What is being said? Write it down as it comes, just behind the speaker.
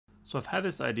So I've had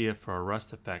this idea for a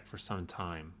rust effect for some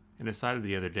time, and decided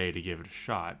the other day to give it a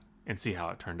shot and see how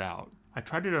it turned out. I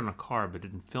tried it on a car but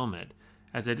didn't film it,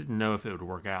 as I didn't know if it would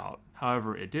work out.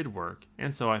 However, it did work,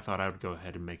 and so I thought I would go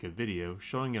ahead and make a video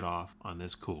showing it off on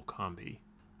this cool combi.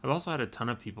 I've also had a ton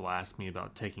of people ask me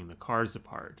about taking the cars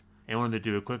apart, and wanted to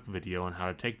do a quick video on how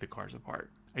to take the cars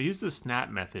apart. I use the snap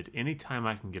method anytime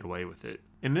I can get away with it.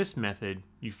 In this method,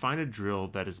 you find a drill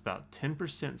that is about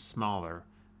 10% smaller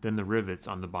than the rivets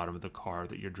on the bottom of the car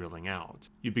that you're drilling out.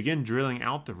 You begin drilling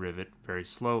out the rivet very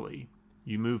slowly.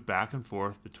 You move back and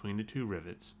forth between the two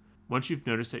rivets. Once you've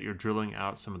noticed that you're drilling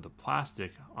out some of the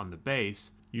plastic on the base,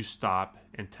 you stop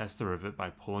and test the rivet by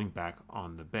pulling back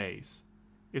on the base.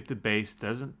 If the base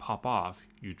doesn't pop off,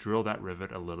 you drill that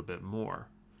rivet a little bit more.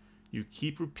 You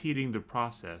keep repeating the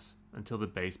process until the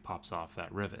base pops off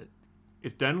that rivet.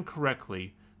 If done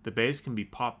correctly, the base can be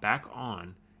popped back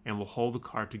on and will hold the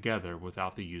car together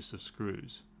without the use of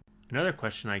screws. Another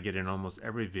question I get in almost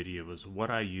every video is what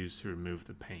I use to remove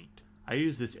the paint. I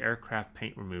use this aircraft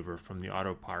paint remover from the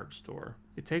auto parts store.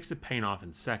 It takes the paint off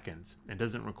in seconds and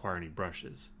doesn't require any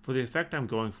brushes. For the effect I'm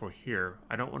going for here,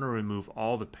 I don't want to remove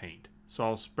all the paint, so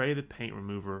I'll spray the paint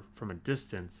remover from a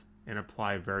distance and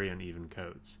apply very uneven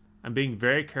coats. I'm being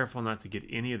very careful not to get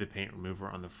any of the paint remover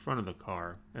on the front of the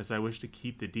car, as I wish to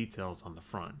keep the details on the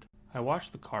front. I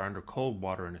washed the car under cold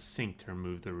water in a sink to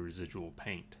remove the residual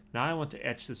paint. Now I want to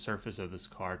etch the surface of this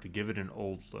car to give it an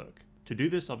old look. To do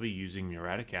this, I'll be using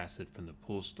muriatic acid from the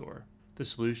pool store. The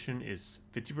solution is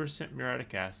 50%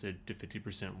 muriatic acid to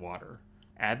 50% water.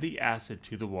 Add the acid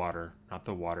to the water, not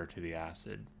the water to the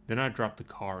acid. Then I drop the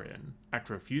car in.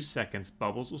 After a few seconds,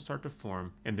 bubbles will start to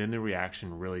form, and then the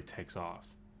reaction really takes off.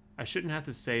 I shouldn't have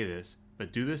to say this,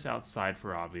 but do this outside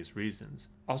for obvious reasons.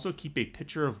 Also keep a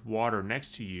pitcher of water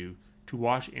next to you to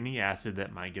wash any acid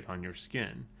that might get on your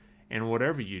skin. And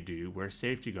whatever you do, wear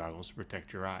safety goggles to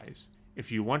protect your eyes.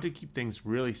 If you want to keep things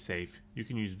really safe, you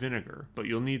can use vinegar, but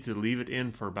you'll need to leave it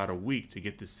in for about a week to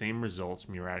get the same results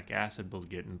muriatic acid will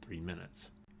get in 3 minutes.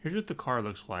 Here's what the car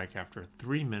looks like after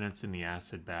 3 minutes in the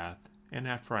acid bath, and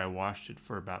after I washed it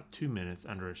for about 2 minutes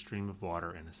under a stream of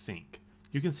water in a sink.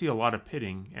 You can see a lot of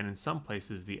pitting, and in some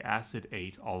places the acid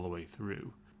ate all the way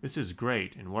through. This is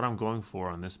great and what I'm going for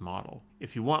on this model.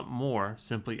 If you want more,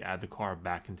 simply add the car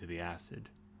back into the acid.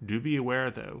 Do be aware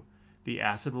though, the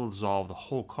acid will dissolve the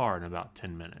whole car in about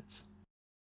 10 minutes.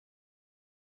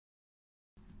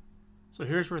 So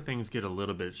here's where things get a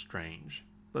little bit strange,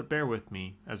 but bear with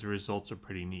me as the results are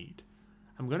pretty neat.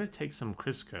 I'm going to take some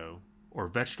Crisco, or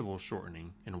vegetable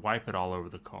shortening, and wipe it all over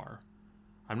the car.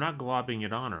 I'm not globbing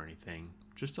it on or anything,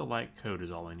 just a light coat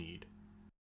is all I need.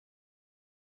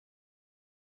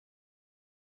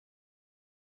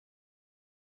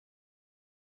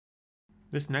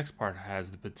 This next part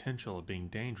has the potential of being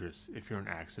dangerous if you're an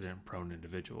accident-prone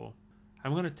individual.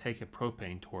 I'm going to take a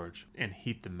propane torch and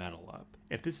heat the metal up.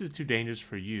 If this is too dangerous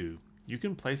for you, you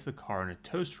can place the car in a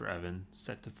toaster oven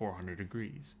set to 400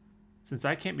 degrees. Since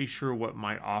I can't be sure what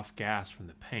might off-gas from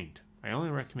the paint, I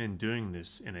only recommend doing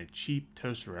this in a cheap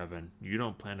toaster oven you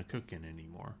don't plan to cook in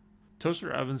anymore.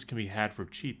 Toaster ovens can be had for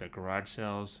cheap at garage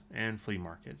sales and flea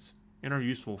markets, and are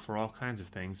useful for all kinds of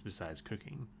things besides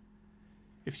cooking.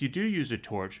 If you do use a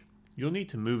torch, you'll need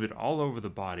to move it all over the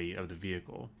body of the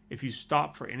vehicle. If you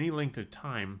stop for any length of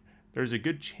time, there's a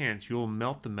good chance you'll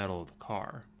melt the metal of the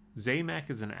car.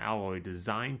 Zamac is an alloy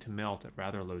designed to melt at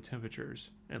rather low temperatures,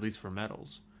 at least for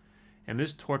metals, and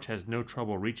this torch has no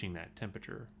trouble reaching that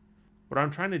temperature. What I'm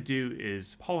trying to do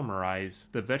is polymerize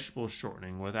the vegetable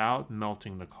shortening without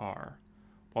melting the car.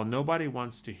 While nobody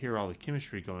wants to hear all the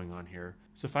chemistry going on here,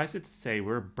 suffice it to say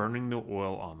we're burning the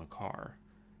oil on the car.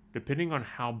 Depending on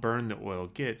how burned the oil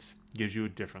gets, gives you a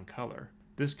different color.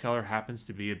 This color happens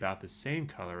to be about the same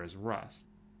color as rust.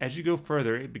 As you go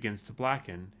further, it begins to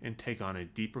blacken and take on a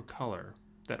deeper color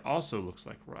that also looks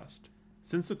like rust.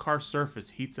 Since the car's surface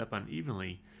heats up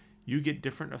unevenly, you get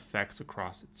different effects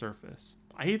across its surface.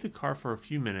 I heat the car for a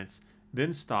few minutes,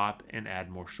 then stop and add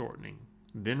more shortening.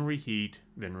 Then reheat,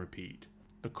 then repeat.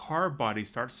 The car body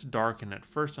starts to darken at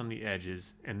first on the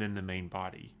edges and then the main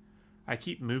body. I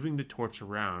keep moving the torch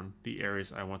around the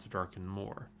areas I want to darken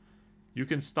more. You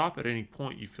can stop at any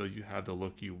point you feel you have the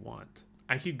look you want.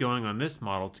 I keep going on this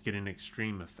model to get an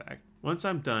extreme effect. Once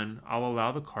I'm done, I'll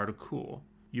allow the car to cool.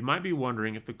 You might be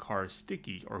wondering if the car is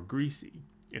sticky or greasy.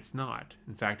 It's not.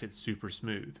 In fact, it's super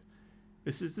smooth.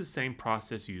 This is the same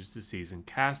process used to season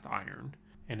cast iron,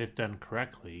 and if done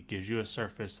correctly, gives you a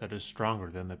surface that is stronger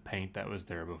than the paint that was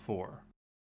there before.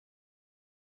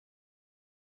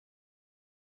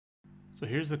 So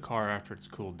here's the car after it's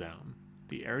cooled down.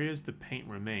 The areas the paint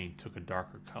remained took a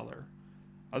darker color.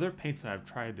 Other paints I have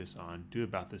tried this on do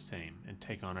about the same and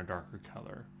take on a darker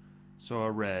color, so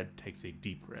a red takes a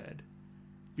deep red.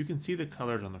 You can see the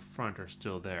colors on the front are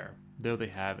still there, though they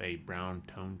have a brown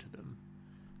tone to them.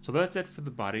 So that's it for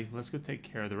the body. Let's go take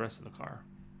care of the rest of the car.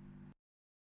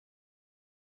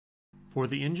 For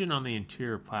the engine on the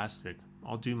interior plastic,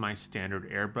 I'll do my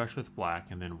standard airbrush with black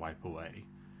and then wipe away.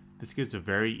 This gives a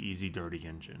very easy dirty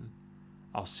engine.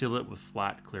 I'll seal it with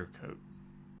flat clear coat.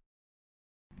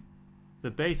 The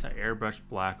base I airbrushed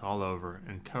black all over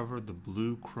and covered the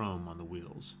blue chrome on the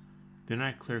wheels. Then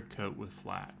I clear coat with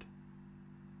flat.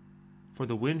 For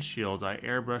the windshield, I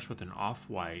airbrush with an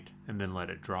off-white and then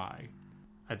let it dry.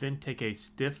 I then take a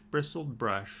stiff bristled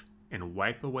brush and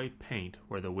wipe away paint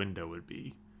where the window would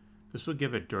be. This will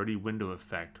give a dirty window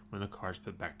effect when the car is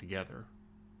put back together.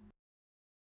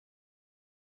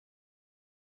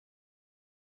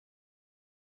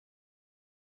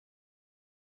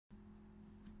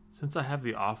 Since I have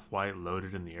the off-white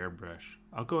loaded in the airbrush,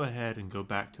 I'll go ahead and go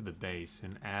back to the base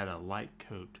and add a light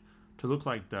coat to look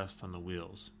like dust on the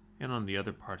wheels and on the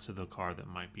other parts of the car that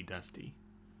might be dusty.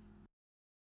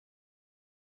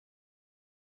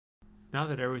 Now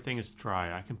that everything is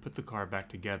dry, I can put the car back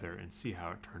together and see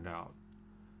how it turned out.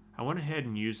 I went ahead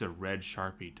and used a red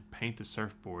Sharpie to paint the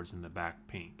surfboards in the back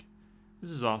pink.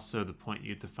 This is also the point you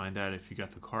get to find out if you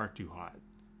got the car too hot.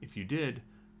 If you did,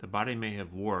 the body may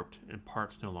have warped and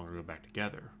parts no longer go back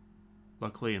together.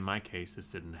 Luckily in my case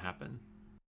this didn't happen.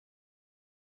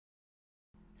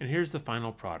 And here's the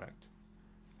final product.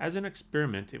 As an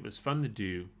experiment it was fun to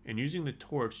do, and using the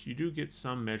torch you do get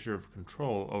some measure of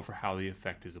control over how the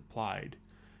effect is applied.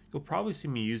 You'll probably see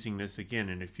me using this again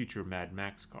in a future Mad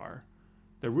Max car.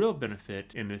 The real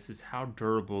benefit in this is how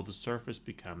durable the surface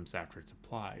becomes after it's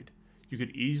applied. You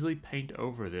could easily paint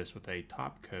over this with a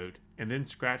top coat and then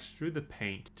scratch through the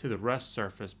paint to the rust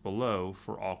surface below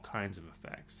for all kinds of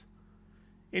effects.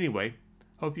 Anyway,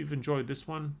 hope you've enjoyed this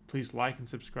one. Please like and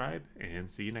subscribe, and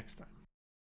see you next time.